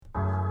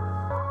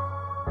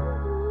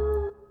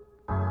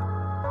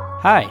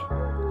Hi,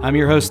 I'm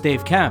your host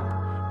Dave Kemp,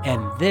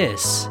 and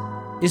this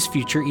is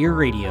Future Ear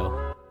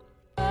Radio.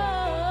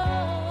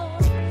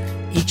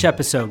 Each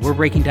episode, we're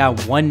breaking down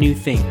one new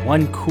thing,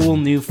 one cool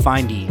new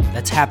finding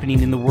that's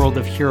happening in the world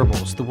of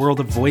hearables, the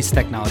world of voice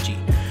technology.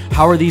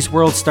 How are these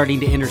worlds starting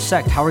to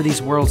intersect? How are these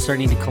worlds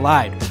starting to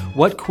collide?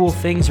 What cool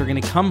things are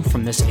going to come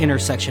from this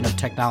intersection of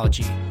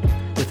technology?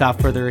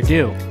 Without further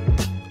ado,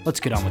 let's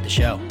get on with the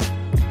show.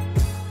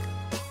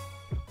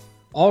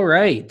 All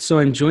right, so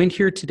I'm joined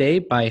here today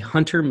by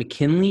Hunter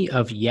McKinley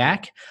of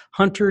Yak.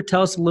 Hunter,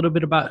 tell us a little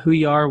bit about who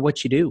you are,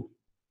 what you do.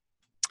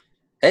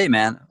 Hey,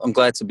 man, I'm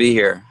glad to be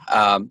here.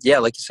 Like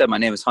you said, my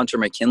name is Hunter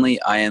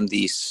McKinley. I am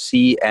the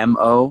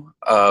CMO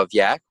of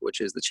Yak, which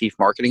is the Chief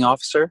Marketing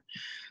Officer.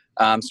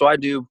 So I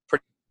do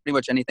pretty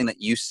much anything that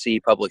you see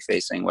public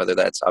facing, whether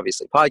that's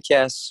obviously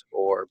podcasts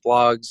or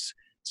blogs,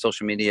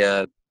 social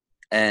media,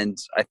 and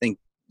I think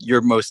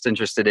you're most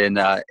interested in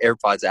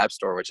AirPods App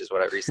Store, which is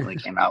what I recently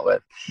came out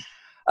with.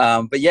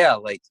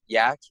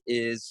 Yak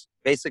is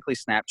basically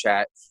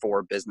Snapchat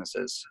for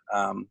businesses.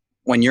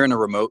 When you're in a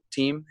remote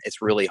team,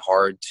 it's really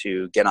hard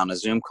to get on a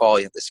Zoom call.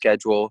 You have to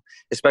schedule,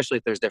 especially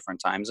if there's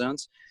different time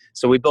zones.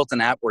 So we built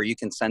an app where you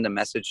can send a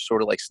message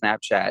sort of like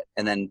Snapchat,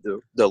 and then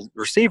the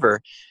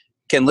receiver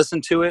can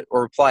listen to it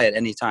or reply at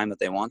any time that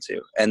they want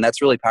to. And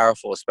that's really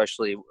powerful,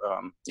 especially,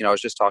 I was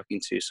just talking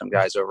to some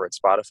guys over at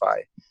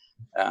Spotify.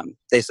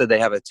 They said they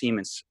have a team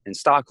in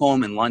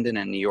Stockholm, in London,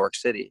 and New York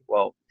City.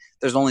 Well,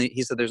 there's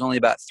only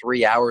about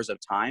 3 hours of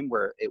time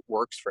where it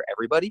works for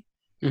everybody.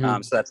 So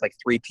that's like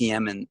 3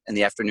 p.m. in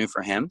the afternoon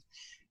for him.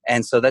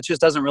 And so that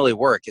just doesn't really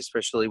work,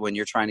 especially when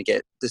you're trying to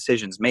get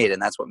decisions made. And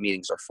that's what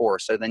meetings are for.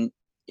 So then,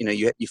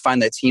 you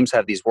find that teams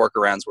have these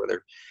workarounds where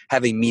they're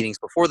having meetings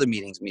before the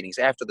meetings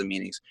after the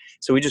meetings.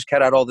 So we just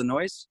cut out all the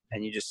noise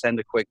and you just send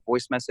a quick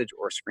voice message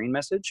or screen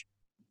message,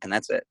 and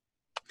that's it.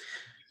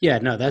 Yeah,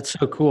 no, that's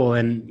so cool.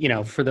 And,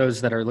 for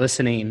those that are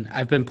listening,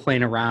 I've been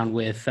playing around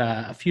with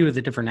a few of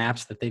the different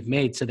apps that they've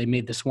made. So they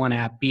made this one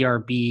app,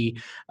 BRB,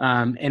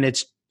 and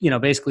it's,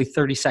 basically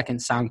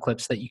 30-second sound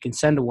clips that you can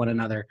send to one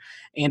another.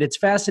 And it's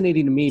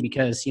fascinating to me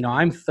because,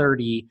 I'm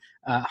 30.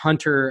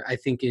 Hunter, I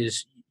think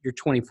you're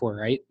 24,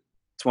 right?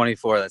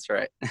 24, that's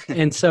right.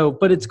 And so,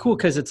 but it's cool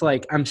because it's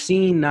like I'm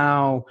seeing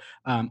now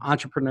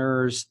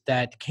entrepreneurs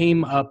that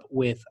came up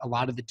with a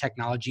lot of the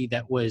technology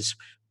that was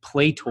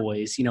play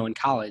toys, in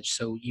college.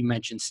 So you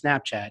mentioned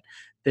Snapchat.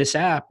 This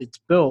app, it's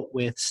built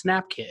with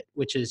SnapKit,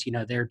 which is,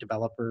 their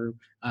developer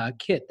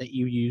kit that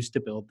you use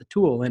to build the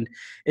tool. And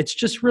it's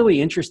just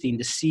really interesting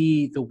to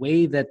see the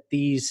way that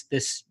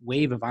this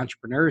wave of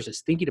entrepreneurs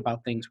is thinking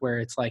about things where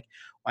it's like,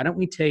 why don't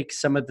we take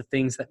some of the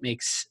things that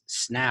makes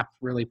Snap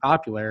really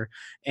popular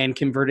and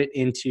convert it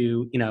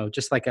into,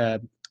 just like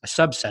a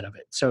subset of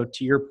it. So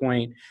to your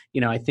point,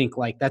 I think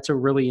like that's a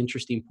really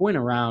interesting point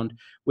around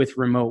with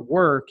remote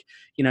work.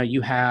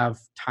 You have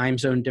time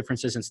zone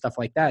differences and stuff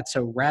like that.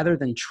 So rather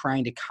than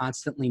trying to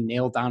constantly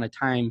nail down a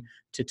time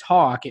to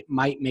talk, it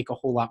might make a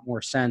whole lot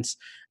more sense.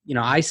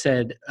 I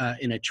said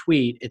in a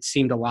tweet, it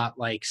seemed a lot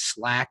like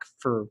Slack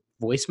for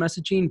voice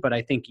messaging, but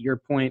I think your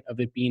point of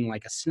it being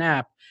like a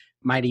Snap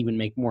might even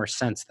make more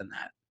sense than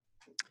that.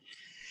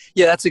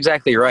 Yeah, that's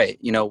exactly right.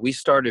 We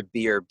started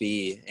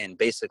BRB in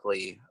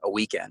basically a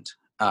weekend.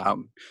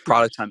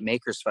 Product Hunt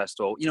Makers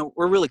Festival.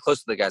 We're really close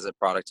to the guys at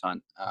Product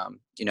Hunt.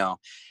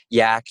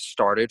 Yak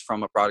started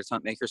from a Product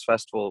Hunt Makers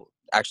Festival.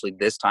 Actually,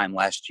 this time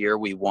last year,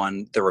 we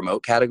won the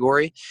remote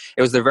category.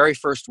 It was their very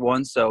first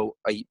one. So,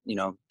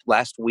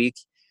 last week,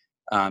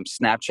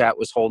 Snapchat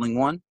was holding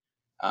one.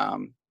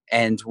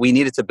 And we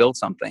needed to build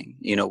something.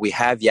 We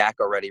have Yak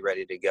already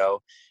ready to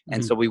go.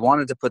 And so we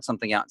wanted to put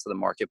something out into the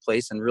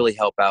marketplace and really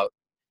help out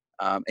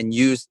and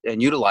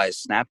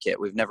utilize SnapKit.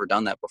 We've never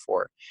done that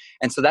before.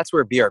 And so that's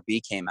where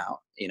BRB came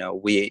out.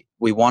 We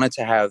wanted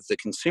to have the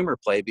consumer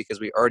play because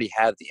we already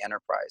have the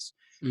enterprise.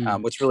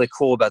 What's really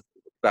cool about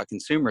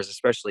consumers,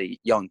 especially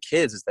young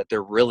kids, is that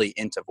they're really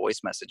into voice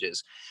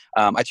messages.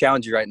 I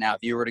challenge you right now, if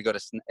you were to go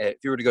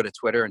to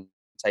Twitter and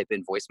type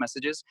in voice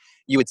messages,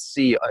 you would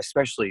see,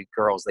 especially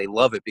girls, they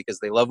love it because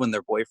they love when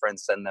their boyfriends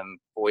send them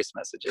voice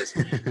messages.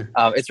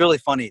 It's really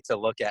funny to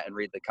look at and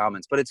read the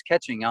comments, but it's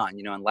catching on.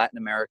 In Latin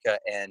America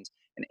and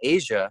in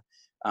Asia,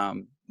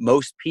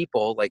 most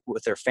people, like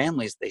with their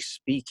families, they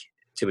speak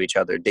to each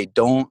other. They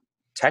don't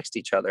text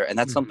each other. And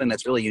that's something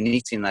that's really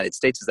unique to the United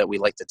States, is that we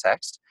like to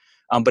text,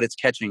 but it's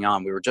catching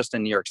on. We were just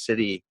in New York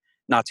City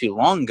not too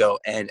long ago,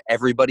 and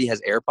everybody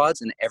has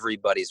AirPods and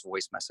everybody's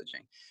voice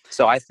messaging.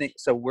 So I think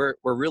we're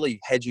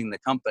really hedging the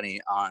company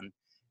on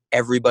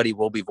everybody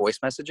will be voice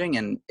messaging,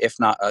 and if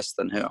not us,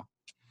 then who?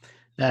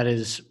 That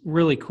is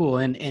really cool.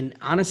 And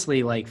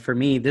honestly, like for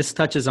me, this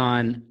touches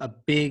on a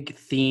big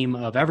theme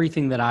of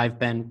everything that I've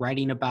been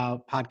writing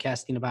about,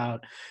 podcasting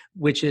about,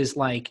 which is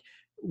like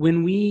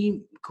when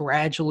we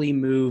gradually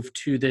move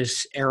to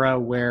this era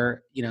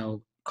where,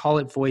 call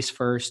it voice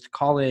first,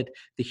 call it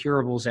the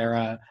hearables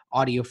era,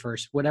 audio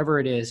first, whatever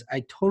it is,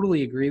 I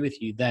totally agree with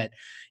you that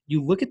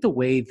you look at the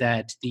way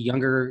that the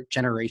younger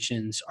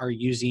generations are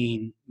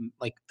using,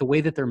 like the way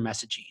that they're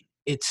messaging.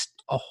 It's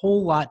a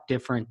whole lot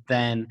different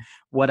than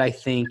what I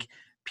think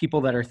people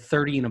that are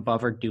 30 and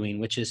above are doing,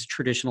 which is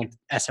traditional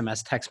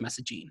SMS text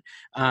messaging.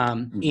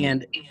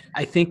 And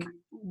I think,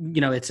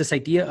 it's this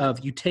idea of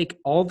you take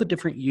all the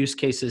different use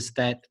cases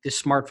that the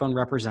smartphone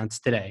represents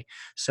today.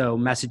 So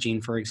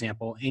messaging, for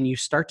example, and you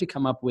start to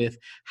come up with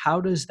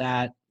how does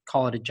that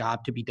call it a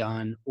job to be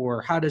done,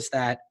 or how does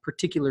that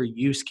particular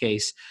use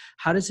case,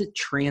 how does it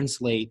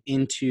translate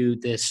into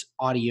this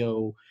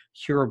audio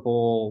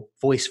hearable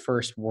voice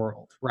first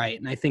world, right?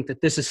 And I think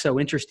that this is so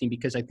interesting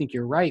because I think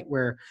you're right,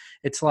 where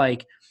it's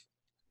like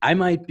I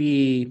might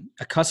be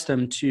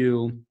accustomed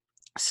to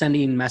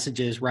sending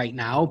messages right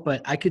now,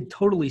 but I could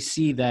totally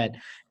see that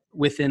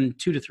within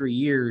 2 to 3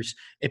 years,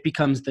 it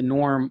becomes the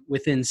norm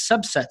within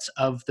subsets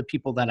of the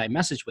people that I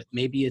message with.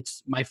 Maybe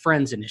it's my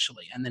friends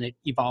initially, and then it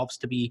evolves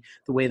to be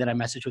the way that I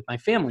message with my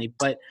family.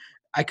 But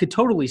I could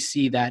totally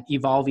see that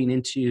evolving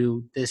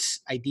into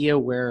this idea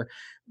where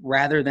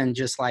rather than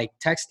just like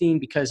texting,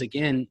 because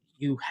again,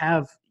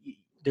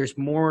 there's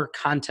more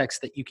context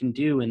that you can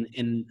do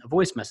in a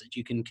voice message.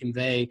 You can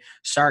convey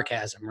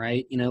sarcasm,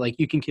 right? Like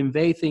you can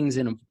convey things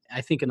I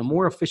think in a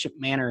more efficient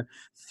manner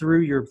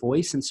through your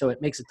voice. And so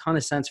it makes a ton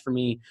of sense for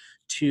me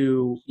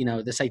to,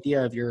 this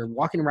idea of you're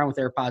walking around with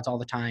AirPods all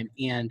the time,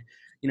 and,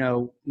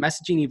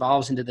 messaging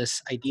evolves into this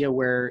idea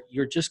where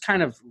you're just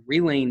kind of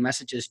relaying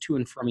messages to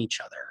and from each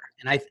other.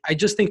 And I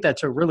just think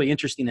that's a really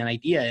interesting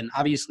idea. And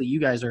obviously you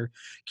guys are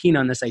keen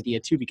on this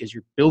idea too, because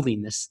you're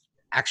building this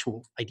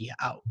actual idea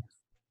out.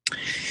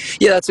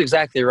 Yeah, that's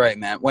exactly right,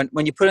 man.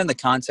 When you put in the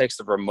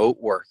context of remote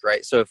work,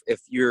 right? So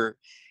if you're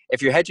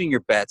hedging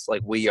your bets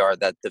like we are,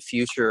 that the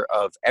future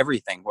of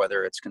everything,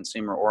 whether it's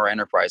consumer or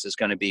enterprise, is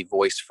going to be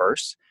voice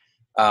first.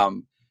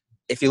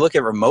 If you look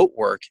at remote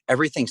work,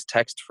 everything's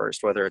text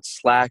first, whether it's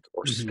Slack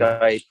or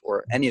Skype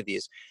or any of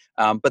these,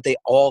 but they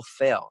all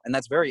fail, and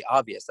that's very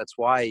obvious. That's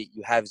why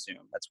you have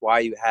Zoom. That's why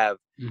you have,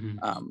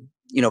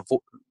 video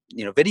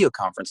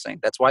conferencing.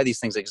 That's why these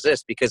things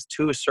exist, because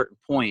to a certain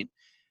point,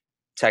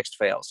 text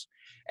fails.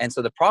 And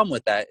so the problem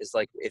with that is,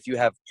 like, if you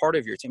have part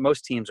of your team,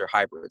 most teams are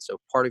hybrid. So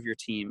part of your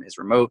team is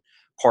remote,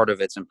 part of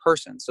it's in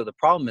person. So the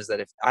problem is that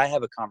if I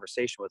have a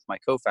conversation with my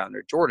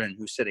co-founder, Jordan,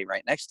 who's sitting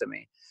right next to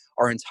me,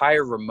 our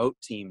entire remote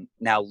team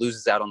now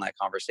loses out on that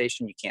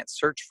conversation. You can't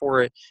search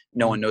for it.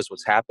 No one knows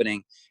what's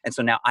happening. And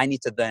so now I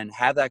need to then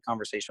have that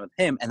conversation with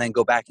him and then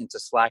go back into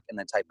Slack and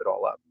then type it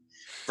all up.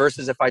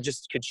 Versus if I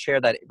just could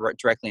share that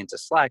directly into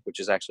Slack, which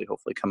is actually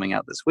hopefully coming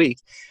out this week,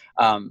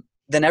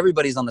 then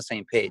everybody's on the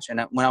same page. And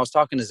when I was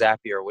talking to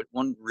Zapier,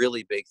 one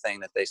really big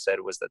thing that they said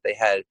was that they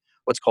had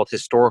what's called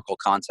historical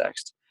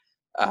context.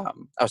 I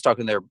was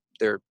talking to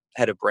their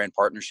head of brand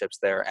partnerships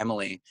there,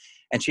 Emily,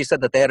 and she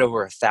said that they had over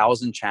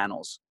 1,000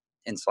 channels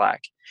in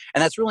Slack.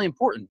 And that's really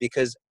important,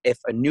 because if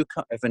a new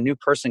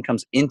person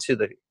comes into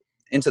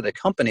the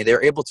company,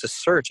 they're able to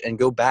search and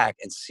go back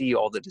and see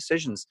all the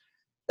decisions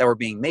that were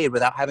being made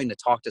without having to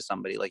talk to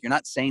somebody. Like, you're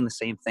not saying the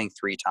same thing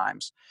 3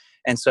 times.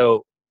 And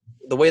so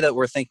the way that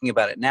we're thinking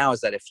about it now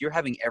is that if you're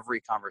having every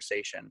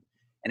conversation,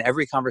 and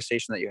every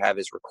conversation that you have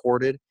is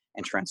recorded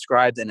and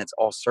transcribed, and it's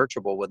all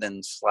searchable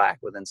within Slack,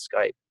 within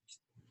Skype,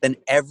 then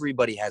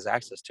everybody has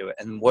access to it.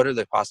 And what are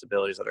the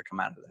possibilities that are come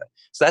out of that?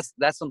 So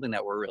that's something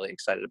that we're really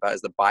excited about,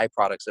 is the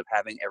byproducts of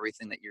having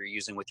everything that you're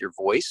using with your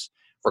voice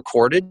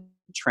recorded,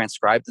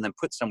 transcribed, and then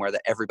put somewhere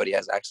that everybody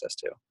has access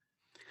to.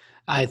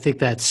 I think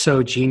that's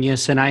so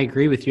genius. And I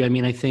agree with you. I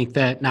mean, I think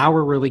that now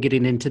we're really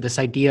getting into this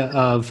idea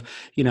of,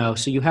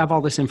 so you have all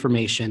this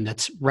information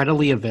that's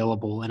readily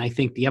available. And I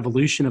think the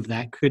evolution of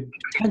that could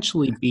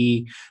potentially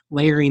be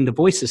layering the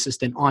voice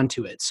assistant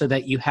onto it, so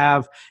that you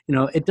have,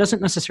 it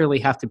doesn't necessarily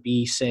have to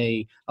be,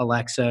 say,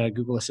 Alexa,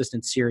 Google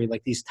Assistant, Siri,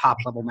 like these top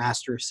level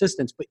master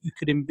assistants, but you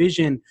could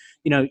envision,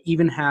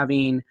 even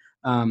having,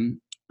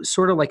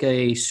 sort of like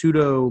a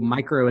pseudo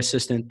micro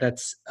assistant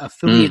that's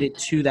affiliated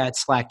to that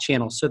Slack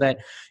channel, so that,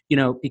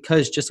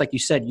 because just like you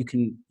said,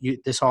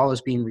 this all is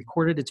being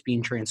recorded, it's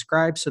being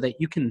transcribed, so that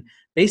you can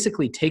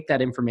basically take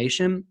that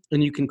information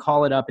and you can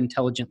call it up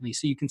intelligently.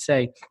 So you can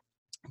say,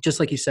 just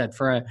like you said,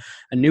 for a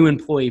new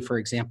employee, for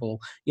example,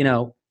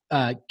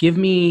 give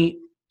me,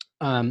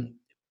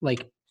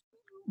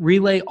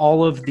 relay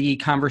all of the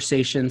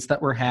conversations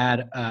that were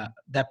had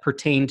that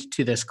pertained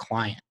to this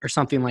client, or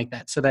something like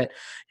that, so that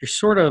you're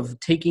sort of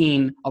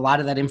taking a lot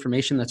of that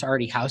information that's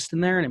already housed in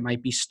there, and it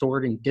might be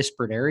stored in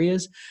disparate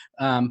areas.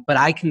 But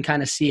I can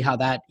kind of see how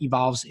that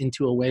evolves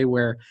into a way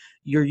where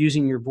you're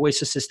using your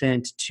voice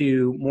assistant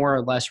to more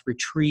or less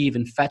retrieve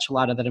and fetch a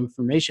lot of that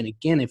information.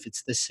 Again, if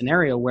it's this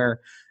scenario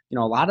where a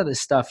lot of this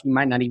stuff, you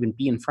might not even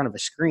be in front of a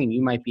screen.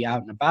 You might be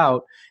out and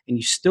about, and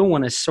you still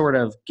want to sort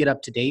of get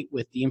up to date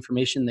with the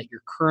information that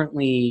you're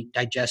currently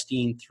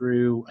digesting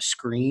through a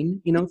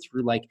screen,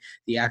 through like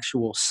the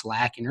actual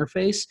Slack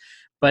interface.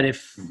 But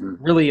if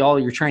really all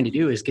you're trying to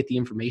do is get the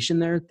information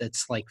there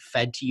that's like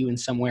fed to you in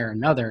some way or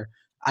another,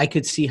 I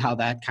could see how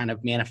that kind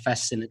of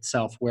manifests in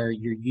itself, where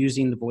you're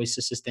using the voice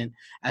assistant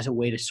as a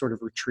way to sort of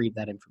retrieve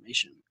that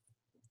information.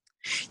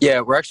 Yeah,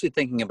 we're actually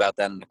thinking about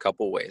that in a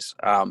couple ways.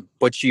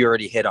 But you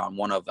already hit on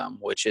one of them,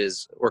 which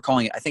is we're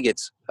calling it. I think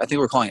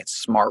we're calling it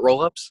smart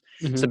rollups.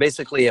 So Hmm.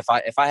 basically, if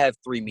I have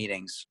three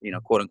meetings,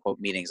 quote unquote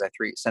meetings,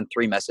 send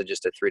three messages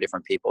to three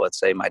different people. Let's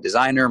say my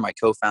designer, my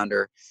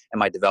co-founder, and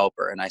my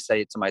developer. And I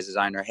say to my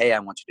designer, "Hey, I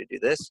want you to do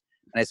this."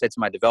 And I say to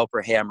my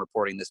developer, "Hey, I'm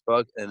reporting this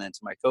bug." And then to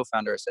my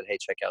co-founder, I said, "Hey,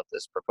 check out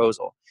this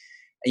proposal."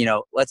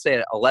 Let's say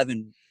at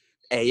 11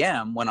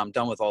 a.m. when I'm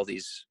done with all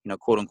these,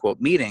 quote unquote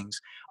meetings,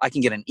 I can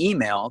get an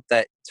email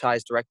that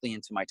ties directly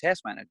into my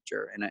task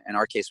manager. In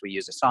our case, we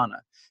use Asana.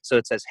 So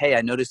it says, "Hey,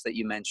 I noticed that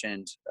you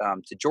mentioned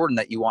to Jordan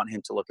that you want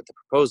him to look at the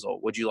proposal.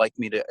 Would you like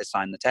me to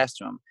assign the task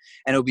to him?"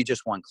 And it would be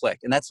just one click.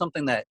 And that's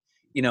something that,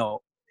 you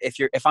know,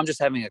 if I'm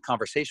just having a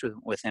conversation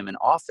with him in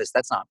office,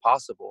 that's not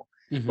possible.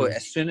 But Hmm.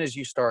 as soon as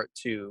you start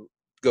to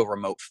go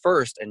remote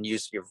first and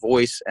use your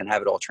voice and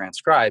have it all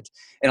transcribed,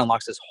 it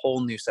unlocks this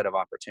whole new set of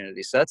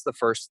opportunities. So that's the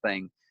first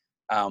thing.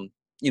 Um,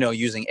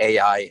 Using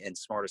AI and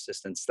smart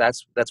assistants,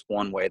 that's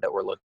one way that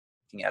we're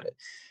looking at it.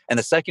 And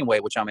the second way,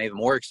 which I'm even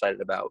more excited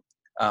about,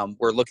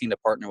 we're looking to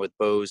partner with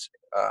Bose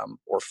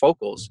or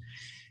Focals,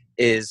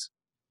 is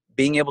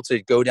being able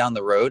to go down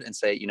the road and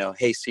say,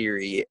 "Hey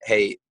Siri,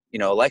 hey,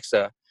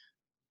 Alexa,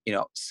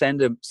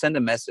 send a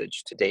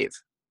message to Dave,"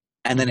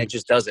 and then it Hmm.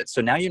 just does it.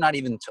 So now you're not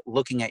even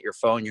looking at your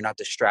phone. You're not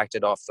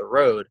distracted off the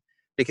road,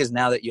 because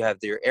now that you have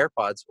your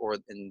AirPods, or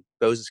in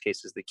Bose's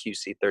cases, the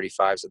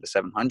QC35s or the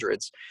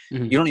 700s,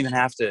 Hmm. you don't even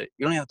have to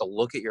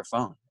look at your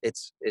phone.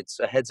 It's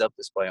a heads up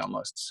display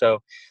almost. So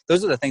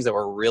those are the things that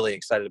we're really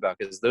excited about,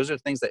 because those are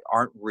things that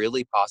aren't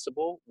really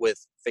possible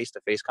with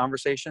face-to-face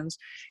conversations.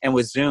 And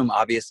with Zoom,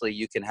 obviously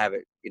you can have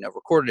it,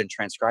 recorded and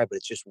transcribed, but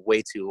it's just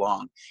way too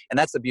long. And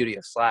that's the beauty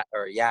of Slack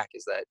or Yak,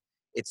 is that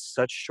it's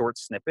such short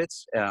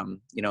snippets.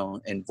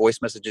 In voice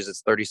messages,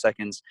 it's 30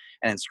 seconds,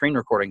 and in screen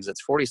recordings,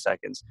 it's 40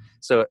 seconds.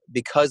 So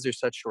because there's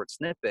such short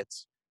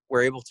snippets,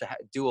 we're able to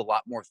do a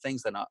lot more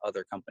things than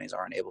other companies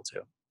aren't able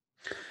to.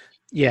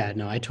 Yeah,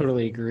 no, I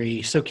totally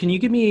agree. So can you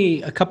give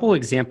me a couple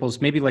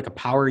examples, maybe like a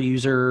power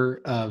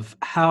user of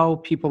how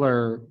people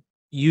are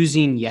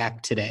using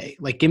Yak today?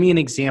 Like give me an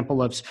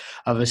example of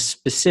a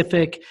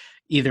specific,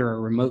 either a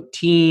remote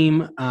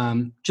team,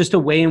 just a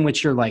way in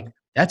which you're like,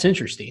 that's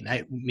interesting.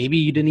 Maybe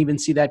you didn't even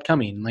see that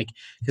coming. Like,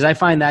 because I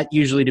find that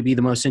usually to be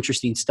the most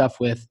interesting stuff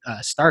with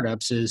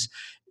startups is,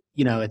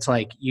 it's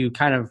like you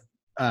kind of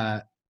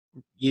uh,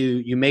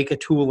 you make a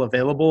tool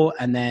available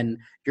and then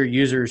your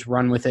users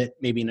run with it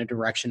maybe in a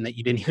direction that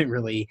you didn't even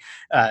really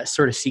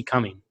sort of see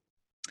coming.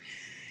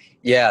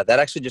 Yeah, that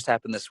actually just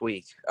happened this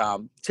week.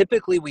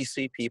 Typically, we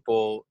see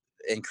people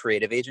in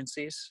creative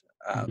agencies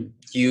Mhm.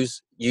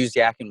 use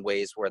Yak in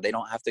ways where they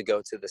don't have to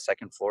go to the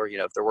second floor.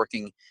 If they're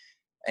working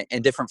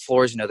in different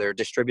floors, they're a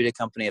distributed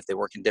company. If they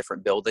work in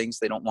different buildings,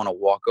 they don't want to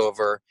walk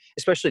over,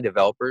 especially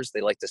developers.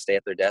 They like to stay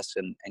at their desk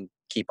and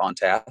keep on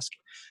task,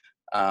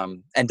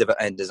 and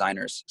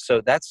designers.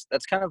 So that's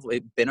kind of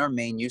been our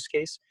main use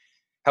case.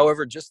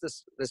 However, just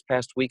this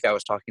past week, I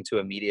was talking to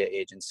a media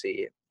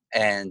agency,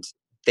 and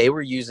they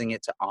were using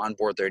it to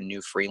onboard their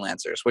new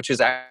freelancers, which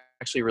is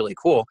actually really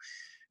cool,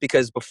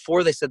 because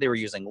before they said they were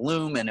using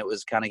Loom and it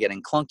was kind of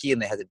getting clunky and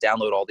they had to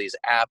download all these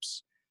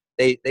apps.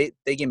 They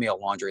gave me a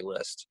laundry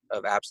list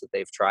of apps that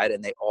they've tried,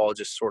 and they all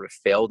just sort of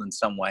failed in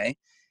some way.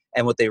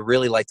 And what they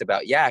really liked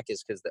about Yak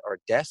is because our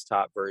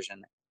desktop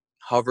version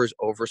hovers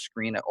over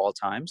screen at all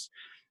times,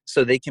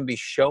 so they can be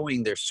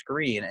showing their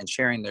screen and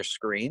sharing their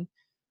screen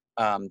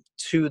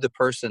to the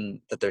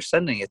person that they're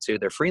sending it to,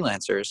 their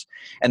freelancers,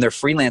 and their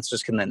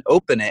freelancers can then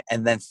open it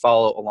and then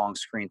follow along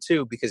screen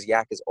too, because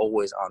Yak is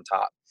always on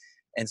top.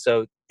 And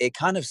so it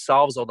kind of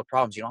solves all the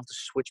problems. You don't have to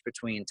switch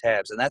between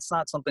tabs, and that's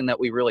not something that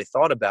we really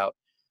thought about.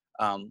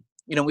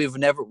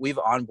 We've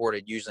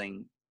onboarded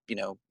using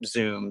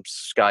Zoom,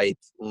 Skype,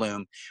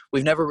 Loom.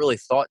 We've never really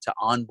thought to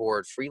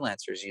onboard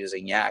freelancers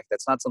using Yak.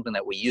 That's not something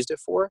that we used it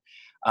for.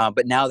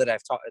 But now that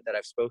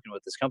I've spoken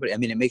with this company, I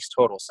mean, it makes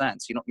total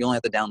sense. You only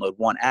have to download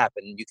one app,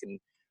 and you can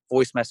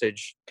voice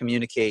message,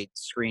 communicate,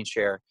 screen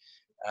share.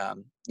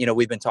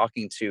 We've been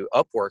talking to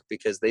Upwork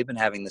because they've been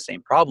having the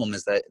same problem,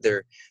 is that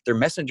their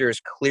messenger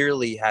is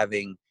clearly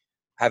having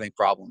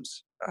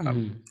problems.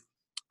 Mhm.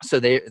 So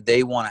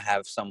they want to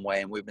have some way,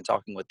 and we've been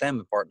talking with them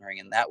and partnering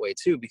in that way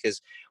too, because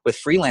with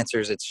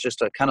freelancers, it's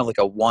just a kind of like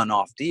a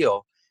one-off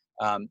deal.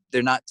 You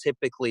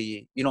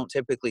don't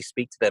typically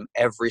speak to them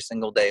every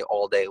single day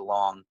all day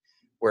long,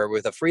 where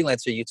with a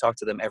freelancer you talk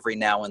to them every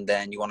now and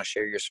then. You want to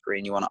share your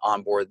screen, you want to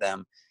onboard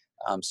them.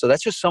 So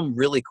that's just some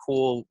really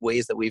cool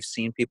ways that we've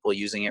seen people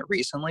using it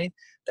recently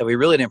that we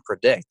really didn't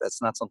predict.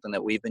 That's not something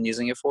that we've been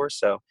using it for,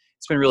 so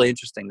it's been really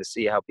interesting to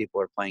see how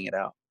people are playing it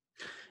out.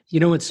 You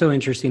know what's so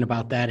interesting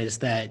about that is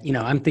that,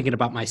 I'm thinking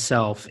about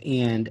myself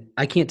and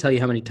I can't tell you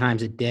how many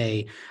times a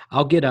day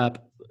I'll get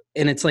up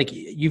and it's like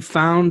you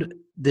found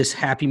this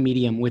happy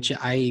medium, which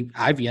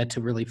I've yet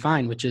to really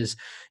find, which is,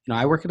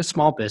 I work at a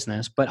small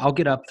business, but I'll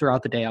get up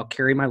throughout the day. I'll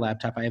carry my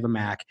laptop. I have a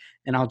Mac,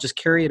 and I'll just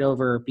carry it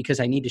over because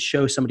I need to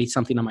show somebody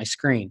something on my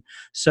screen.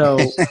 So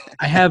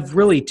I have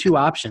really two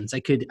options. I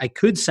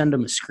could send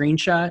them a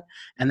screenshot,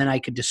 and then I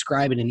could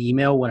describe in an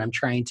email what I'm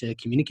trying to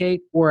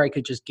communicate, or I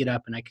could just get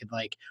up and I could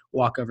like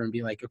walk over and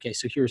be like, okay,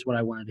 so here's what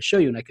I wanted to show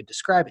you, and I could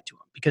describe it to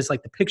them, because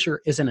like the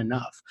picture isn't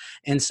enough.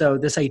 And so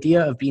this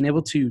idea of being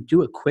able to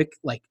do a quick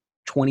like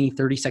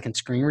 20-30 second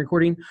screen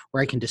recording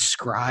where I can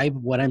describe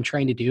what I'm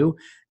trying to do,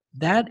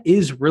 that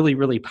is really,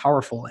 really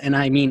powerful. And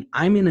I mean,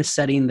 I'm in a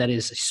setting that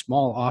is a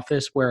small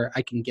office where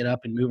I can get up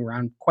and move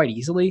around quite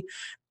easily.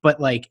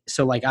 But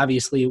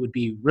obviously it would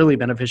be really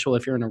beneficial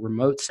if you're in a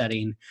remote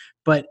setting.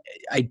 But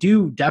I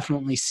do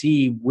definitely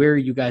see where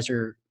you guys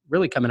are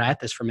really coming at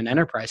this from an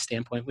enterprise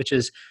standpoint, which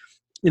is,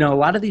 a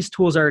lot of these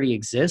tools already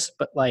exist,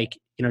 but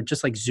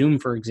just like Zoom,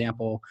 for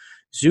example,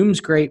 Zoom's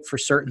great for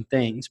certain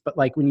things, but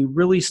like when you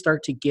really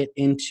start to get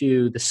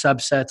into the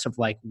subsets of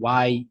like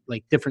why,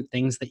 like different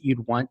things that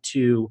you'd want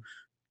to,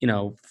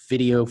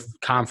 video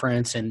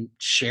conference and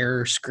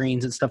share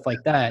screens and stuff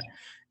like that,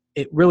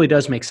 it really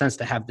does make sense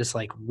to have this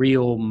like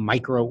real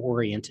micro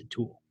oriented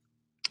tool.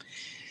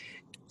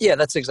 Yeah,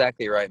 that's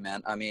exactly right,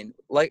 man. I mean,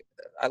 like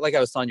I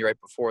was telling you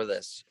right before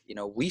this,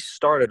 we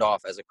started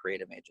off as a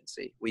creative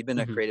agency. We've been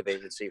a creative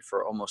agency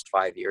for almost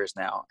 5 years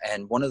now.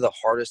 And one of the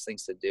hardest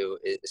things to do,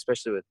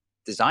 especially with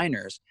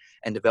designers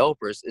and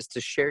developers, is to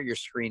share your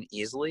screen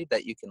easily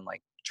that you can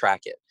like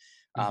track it.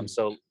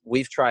 So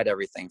we've tried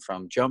everything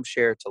from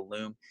Jumpshare to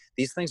Loom.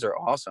 These things are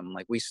awesome.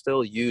 Like we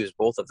still use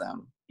both of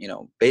them,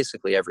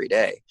 basically every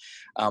day.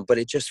 But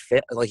it just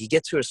like you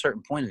get to a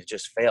certain point and it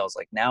just fails.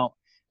 Like now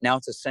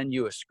to send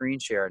you a screen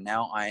share,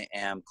 now I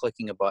am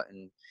clicking a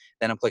button,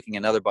 then I'm clicking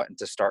another button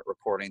to start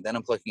recording, then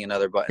I'm clicking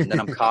another button, then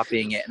I'm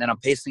copying it, and then I'm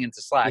pasting it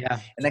into Slack. Yeah.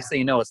 And next thing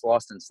you know, it's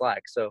lost in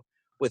Slack. So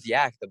with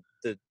Yak,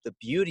 the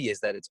beauty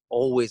is that it's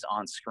always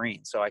on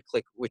screen. So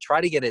we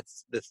try to get it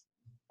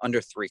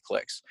under 3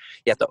 clicks.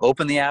 You have to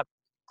open the app,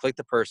 click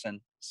the person,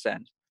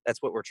 send.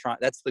 That's what we're trying.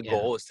 That's the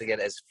goal, is to get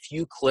as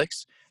few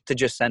clicks to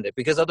just send it,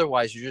 because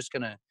otherwise you're just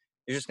gonna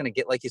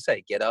get, like you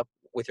say, get up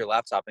with your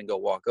laptop and go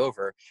walk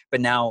over.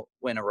 But now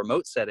when a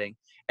remote setting,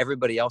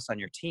 everybody else on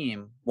your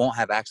team won't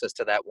have access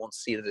to that, won't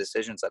see the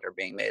decisions that are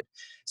being made.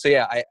 So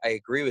yeah, I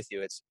agree with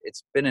you.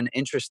 It's been an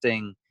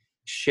interesting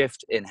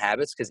shift in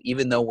habits, because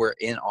even though we're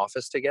in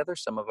office together,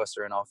 some of us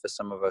are in office,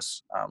 some of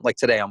us, like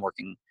today, I'm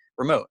working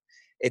remote.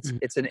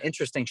 It's an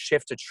interesting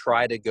shift to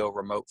try to go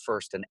remote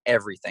first in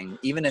everything,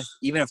 even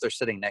if they're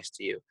sitting next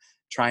to you,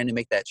 trying to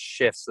make that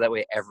shift so that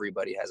way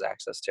everybody has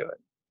access to it.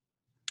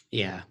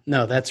 Yeah,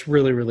 no, that's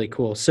really, really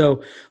cool.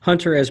 So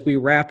Hunter, as we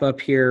wrap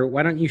up here,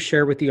 why don't you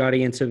share with the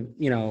audience of,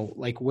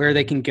 like where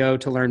they can go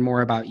to learn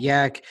more about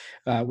Yak,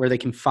 where they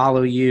can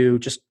follow you,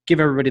 just give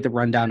everybody the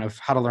rundown of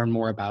how to learn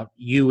more about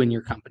you and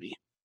your company.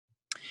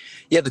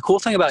 Yeah, the cool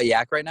thing about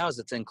Yak right now is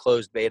it's in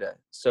closed beta.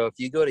 So if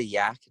you go to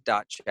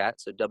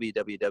yak.chat, so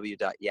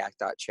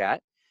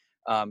www.yak.chat,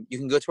 you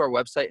can go to our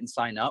website and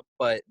sign up,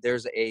 but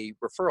there's a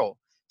referral.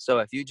 So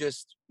if you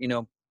just,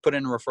 put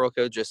in a referral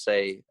code, just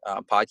say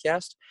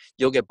podcast,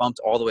 you'll get bumped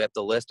all the way up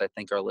the list. I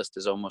think our list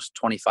is almost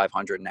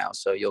 2,500 now.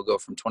 So you'll go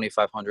from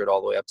 2,500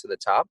 all the way up to the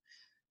top.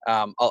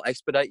 I'll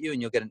expedite you and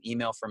you'll get an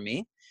email from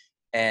me,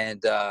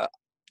 and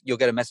you'll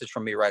get a message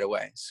from me right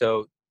away.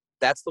 So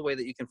that's the way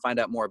that you can find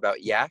out more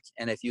about Yak.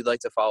 And if you'd like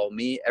to follow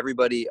me,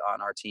 everybody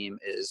on our team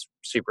is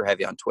super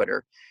heavy on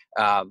Twitter.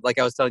 Like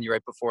I was telling you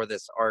right before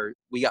this,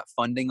 we got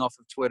funding off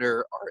of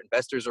Twitter. Our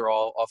investors are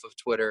all off of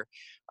Twitter.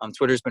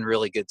 Twitter's been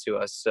really good to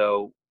us.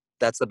 So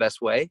that's the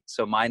best way.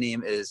 So my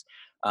name is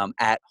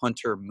at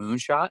Hunter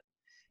Moonshot.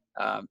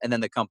 And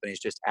then the company is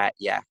just at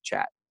Yak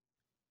Chat.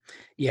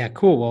 Yeah,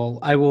 cool. Well,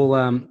 I will,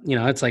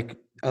 it's like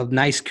a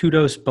nice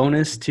kudos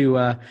bonus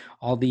to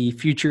all the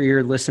future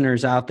ear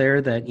listeners out there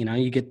that,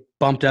 you get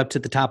bumped up to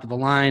the top of the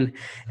line,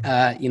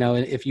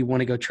 if you want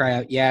to go try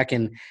out Yak.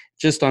 And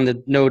just on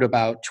the note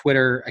about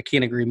Twitter, I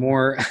can't agree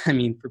more. I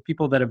mean, for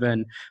people that have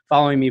been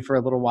following me for a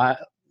little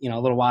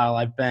while,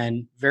 I've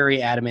been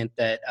very adamant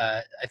that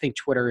I think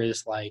Twitter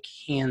is like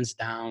hands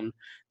down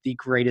the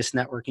greatest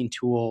networking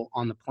tool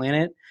on the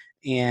planet.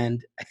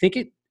 And I think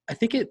it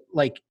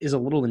like is a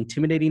little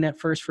intimidating at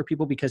first for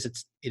people, because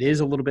it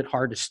is a little bit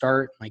hard to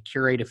start, like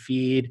curate a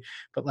feed.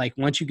 But like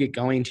once you get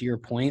going, to your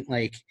point,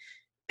 like,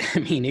 I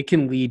mean, it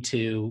can lead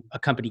to a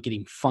company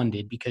getting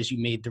funded because you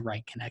made the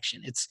right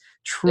connection. It's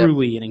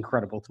truly an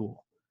incredible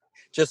tool.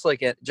 Just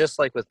like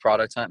with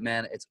Product Hunt,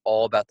 man, it's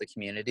all about the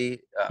community.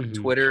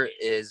 Twitter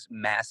is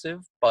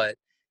massive, but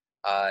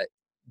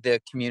the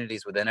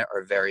communities within it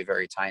are very,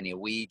 very tiny.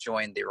 We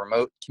joined the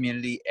remote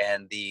community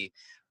and the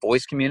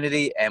voice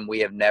community, and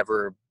we have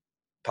never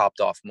popped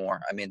off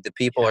more. I mean, the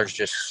people are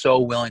just so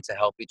willing to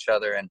help each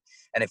other. And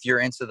if you're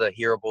into the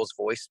Hearables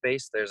voice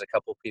space, there's a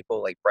couple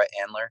people like Brett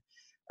Andler,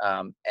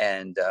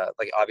 and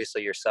like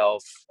obviously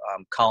yourself,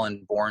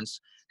 Colin Borns.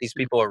 These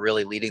people are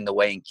really leading the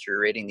way in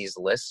curating these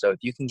lists. So if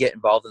you can get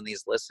involved in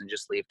these lists and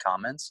just leave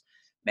comments,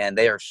 man,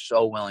 they are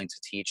so willing to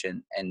teach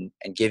and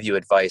give you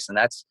advice. And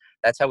that's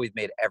how we've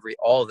made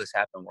all of this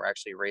happen. We're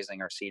actually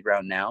raising our seed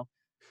round now,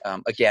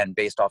 again,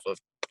 based off of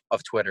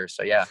Twitter.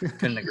 So yeah,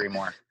 couldn't agree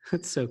more.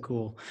 That's so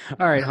cool.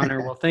 All right,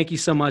 Hunter. Well, thank you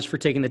so much for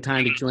taking the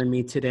time to join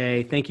me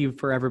today. Thank you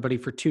for everybody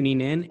for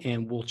tuning in,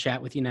 and we'll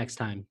chat with you next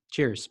time.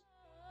 Cheers.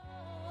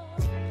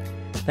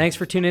 Thanks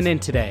for tuning in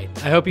today.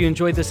 I hope you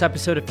enjoyed this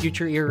episode of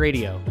Future Ear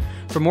Radio.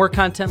 For more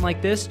content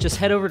like this, just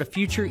head over to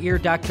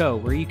futureear.co,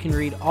 where you can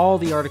read all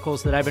the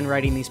articles that I've been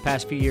writing these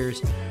past few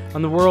years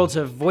on the worlds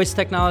of voice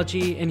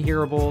technology and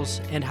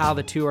hearables and how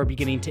the two are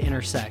beginning to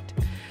intersect.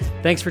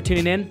 Thanks for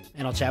tuning in,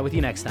 and I'll chat with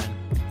you next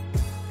time.